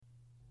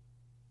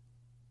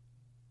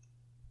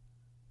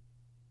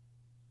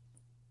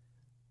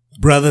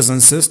Brothers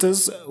and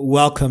sisters,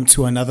 welcome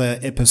to another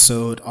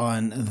episode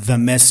on The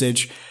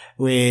Message,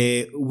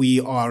 where we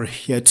are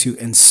here to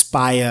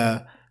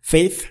inspire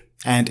faith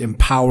and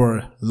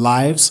empower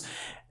lives.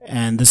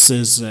 And this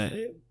is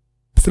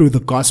through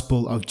the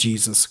gospel of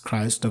Jesus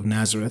Christ of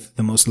Nazareth,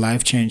 the most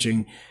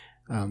life-changing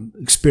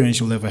experience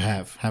you'll ever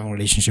have, having a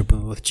relationship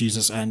with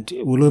Jesus, and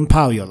it will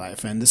empower your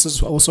life. And this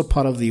is also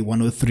part of the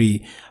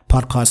 103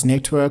 podcast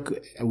network,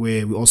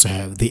 where we also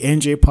have the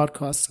NJ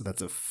podcast. So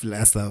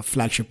that's the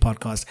flagship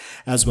podcast,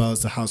 as well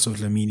as the House of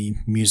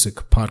Lamini music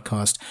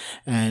podcast.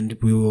 And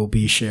we will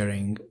be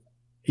sharing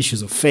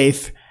issues of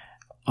faith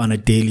on a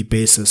daily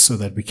basis so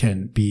that we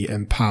can be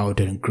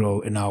empowered and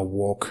grow in our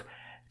walk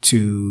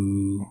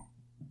to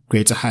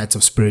greater heights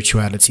of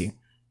spirituality.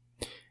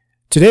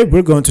 Today,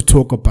 we're going to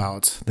talk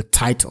about the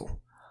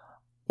title,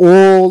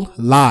 All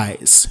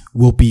Lies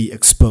Will Be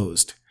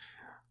Exposed.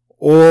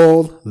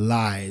 All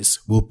lies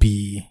will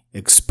be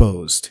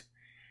exposed.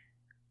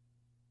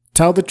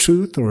 Tell the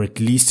truth, or at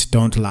least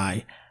don't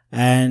lie.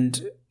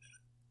 And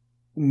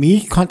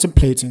us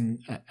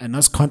contemplating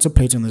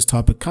this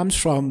topic comes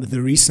from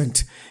the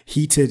recent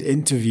heated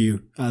interview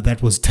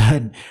that was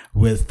done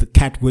with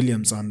Cat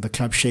Williams on the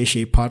Club Shay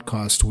Shay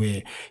podcast,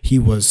 where he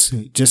was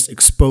just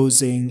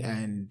exposing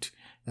and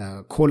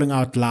calling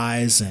out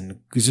lies and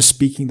just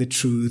speaking the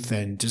truth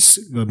and just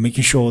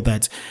making sure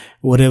that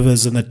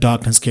whatever's in the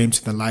darkness came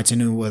to the light.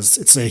 And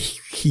it's a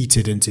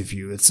heated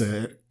interview.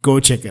 Go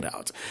check it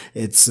out.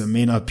 It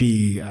may not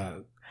be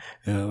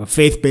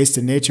faith-based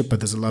in nature,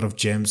 but there's a lot of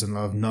gems and a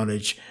lot of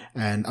knowledge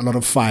and a lot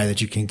of fire that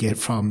you can get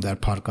from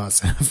that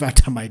podcast. In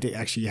fact, I might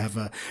actually have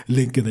a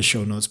link in the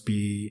show notes,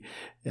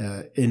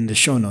 in the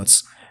show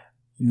notes.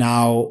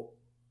 Now,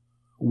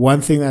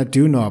 one thing that I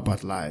do know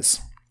about lies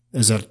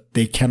is that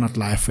they cannot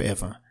lie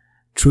forever.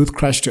 Truth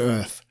crushed to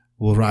earth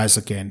will rise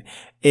again.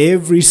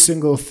 Every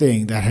single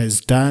thing that has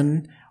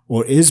done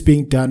or is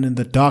being done in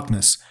the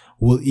darkness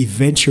will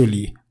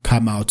eventually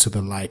come out to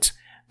the light.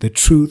 The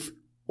truth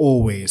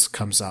always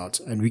comes out,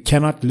 and we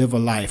cannot live a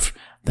life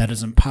that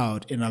is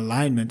empowered in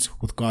alignment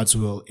with God's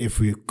will if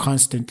we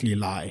constantly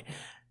lie.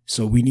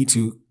 So we need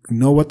to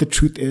know what the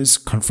truth is,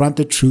 confront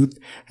the truth,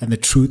 and the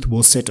truth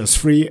will set us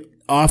free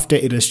after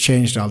it has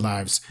changed our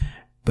lives.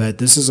 But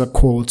this is a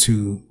call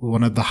to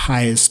one of the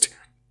highest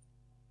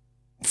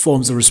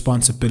forms of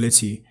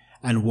responsibility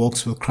and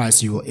walks with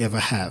Christ you will ever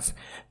have.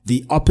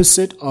 The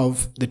opposite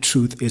of the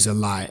truth is a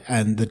lie,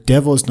 and the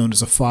devil is known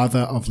as the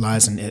father of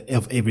lies and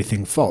of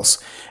everything false.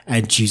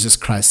 And Jesus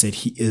Christ said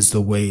he is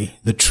the way,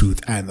 the truth,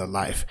 and the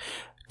life.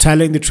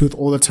 Telling the truth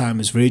all the time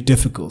is very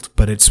difficult,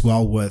 but it's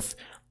well worth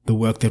the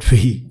work that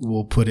we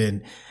will put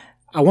in.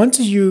 I want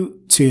you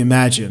to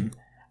imagine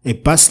a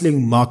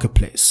bustling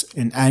marketplace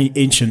in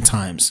ancient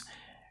times,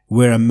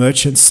 where a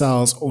merchant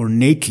sells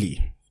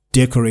ornately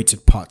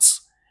decorated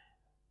pots.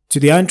 To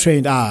the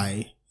untrained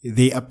eye,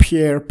 they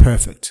appear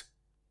perfect,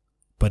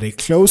 but a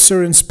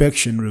closer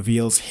inspection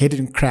reveals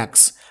hidden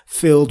cracks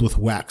filled with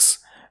wax,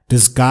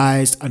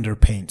 disguised under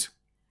paint.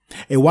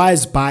 A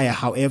wise buyer,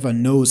 however,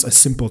 knows a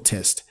simple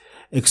test,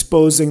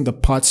 exposing the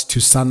pots to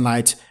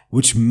sunlight,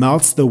 which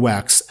melts the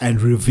wax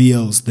and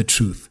reveals the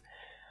truth.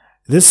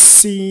 This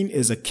scene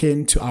is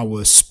akin to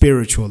our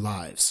spiritual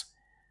lives.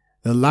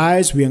 The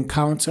lies we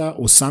encounter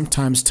or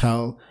sometimes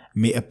tell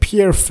may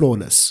appear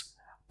flawless,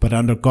 but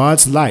under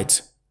God's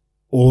light,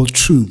 all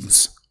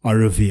truths are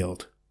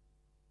revealed.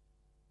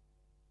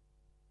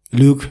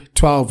 Luke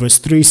 12 verse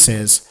 3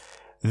 says,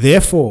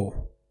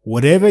 "Therefore,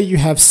 whatever you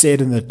have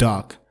said in the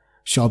dark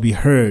shall be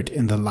heard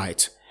in the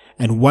light,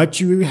 and what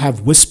you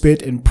have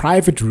whispered in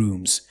private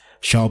rooms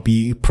shall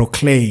be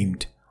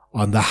proclaimed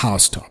on the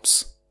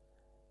housetops."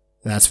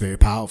 That's very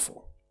powerful.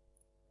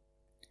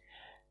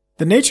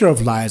 The nature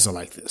of lies are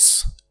like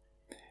this.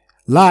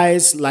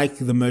 Lies, like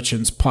the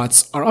merchant's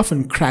pots, are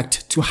often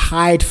cracked to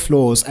hide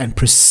flaws and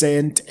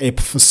present a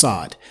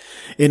facade.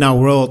 In our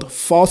world,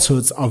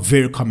 falsehoods are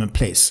very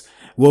commonplace,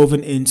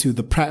 woven into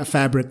the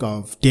fabric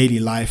of daily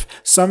life,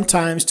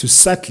 sometimes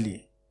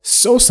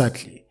so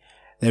subtly,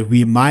 that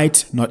we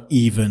might not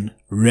even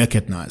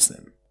recognize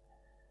them.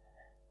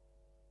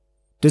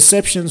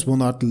 Deceptions will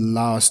not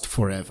last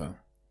forever.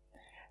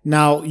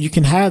 Now, you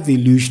can have the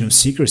illusion of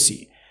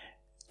secrecy.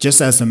 Just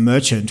as the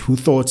merchant who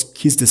thought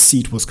his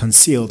deceit was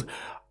concealed,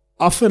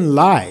 often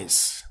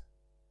lies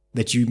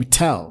that you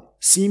tell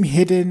seem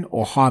hidden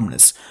or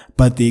harmless,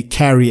 but they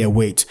carry a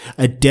weight,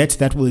 a debt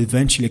that will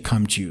eventually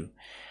come due.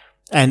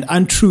 And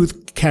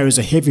untruth carries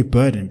a heavy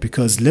burden,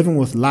 because living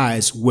with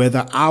lies,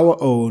 whether our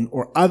own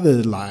or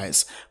other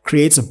lies,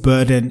 creates a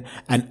burden,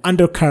 an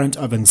undercurrent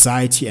of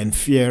anxiety and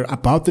fear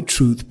about the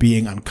truth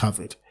being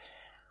uncovered.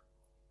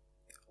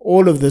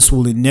 All of this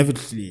will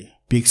inevitably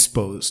be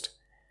exposed.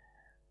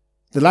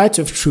 The light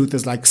of truth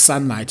is like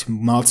sunlight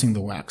melting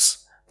the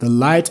wax. The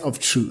light of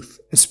truth,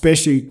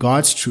 especially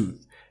God's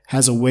truth,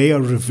 has a way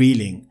of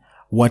revealing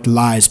what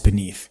lies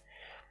beneath.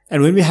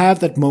 And when we have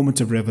that moment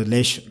of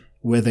revelation,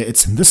 whether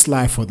it's in this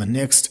life or the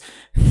next,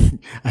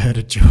 I heard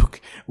a joke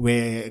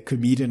where a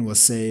comedian was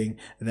saying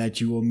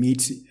that you will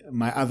meet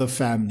my other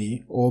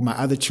family or my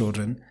other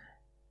children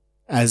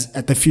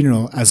at the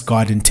funeral as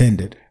God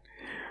intended.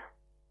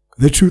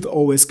 The truth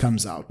always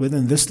comes out. Whether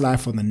in this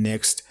life or the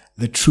next,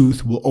 the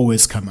truth will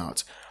always come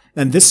out.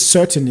 And this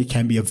certainly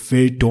can be a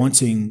very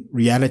daunting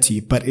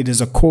reality, but it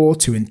is a call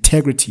to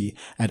integrity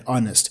and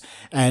honest,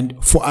 and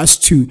for us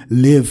to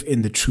live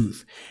in the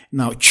truth.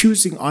 Now,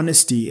 choosing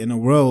honesty in a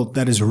world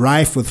that is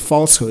rife with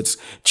falsehoods,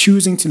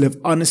 choosing to live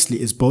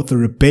honestly is both a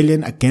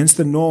rebellion against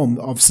the norm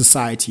of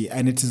society,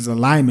 and it is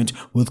alignment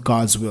with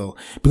God's will.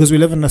 Because we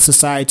live in a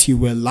society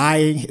where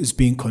lying is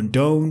being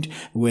condoned,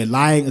 where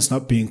lying is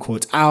not being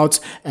caught out,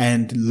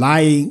 and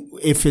lying,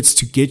 if it's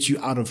to get you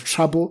out of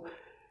trouble,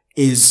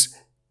 is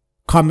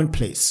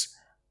commonplace.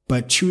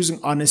 But choosing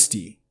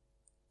honesty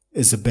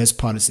is the best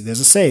policy. There's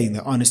a saying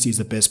that honesty is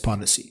the best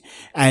policy,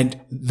 and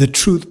the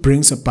truth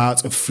brings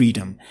about a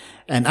freedom.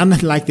 And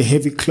unlike the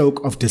heavy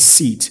cloak of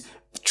deceit,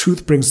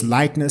 truth brings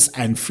lightness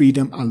and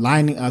freedom,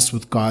 aligning us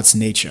with God's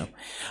nature.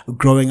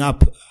 Growing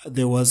up,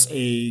 there was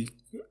a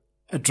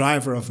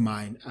driver of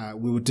mine.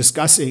 We were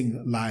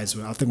discussing lies.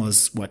 I think it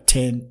was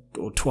 10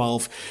 or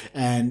 12,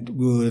 and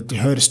we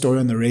heard a story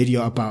on the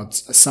radio about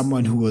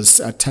someone who was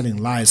telling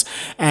lies.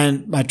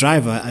 And my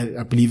driver,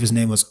 I believe his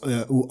name was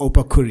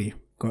Opa Kuri,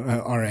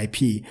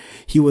 R.I.P.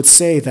 He would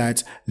say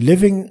that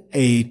living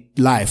a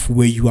life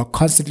where you are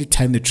constantly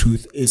telling the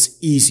truth is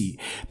easy,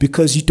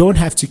 because you don't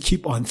have to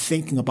keep on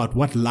thinking about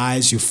what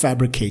lies you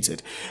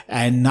fabricated.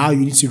 And now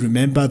you need to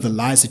remember the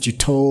lies that you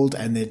told,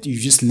 and that you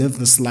just live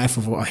this life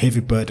of a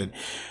heavy burden.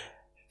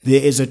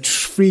 There is a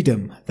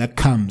freedom that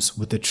comes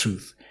with the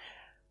truth.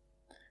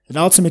 And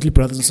ultimately,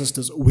 brothers and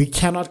sisters, we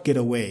cannot get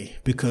away,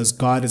 because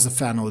God is a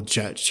final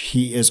judge.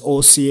 He is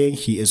all-seeing,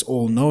 He is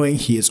all-knowing,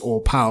 He is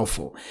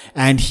all-powerful,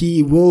 and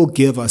He will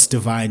give us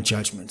divine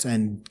judgment.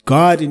 And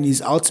God, in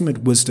His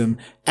ultimate wisdom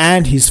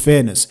and His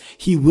fairness,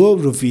 He will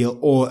reveal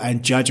all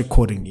and judge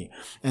accordingly.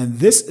 And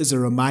this is a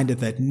reminder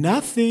that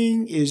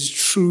nothing is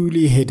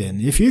truly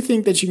hidden. If you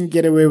think that you can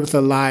get away with a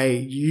lie,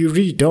 you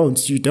really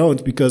don't. You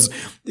don't, because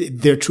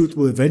their truth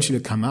will eventually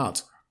come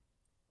out.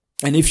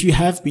 And if you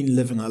have been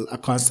living a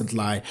constant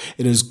lie,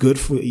 it is good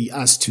for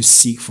us to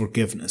seek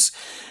forgiveness.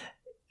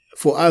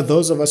 For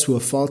those of us who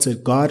have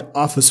faltered, God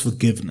offers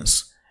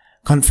forgiveness.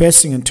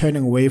 Confessing and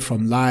turning away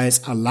from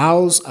lies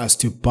allows us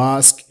to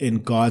bask in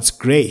God's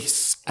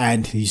grace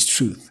and His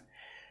truth.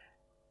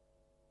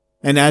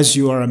 And as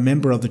you are a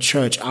member of the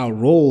church, our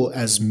role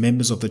as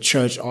members of the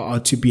church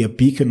are to be a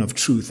beacon of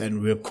truth,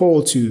 and we're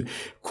called to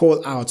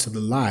call out to the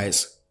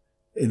lies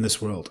in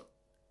this world.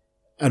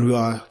 And we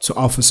are to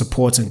offer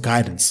support and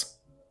guidance.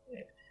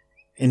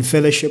 In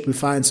fellowship, we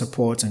find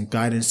support and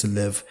guidance to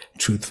live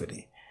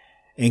truthfully,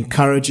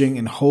 encouraging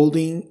and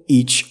holding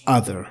each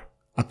other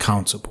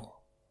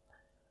accountable.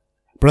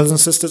 Brothers and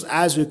sisters,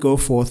 as we go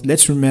forth,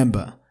 let's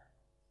remember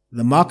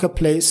the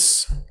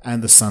marketplace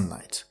and the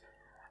sunlight.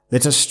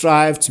 Let us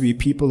strive to be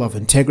people of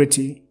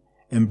integrity,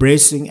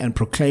 embracing and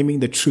proclaiming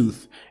the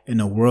truth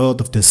in a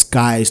world of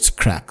disguised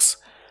cracks.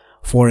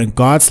 For in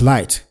God's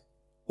light,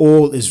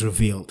 all is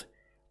revealed,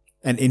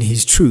 and in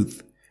His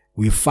truth,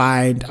 we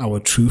find our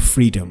true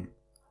freedom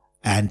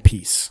and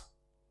peace.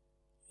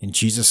 In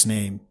Jesus'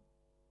 name,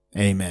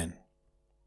 amen.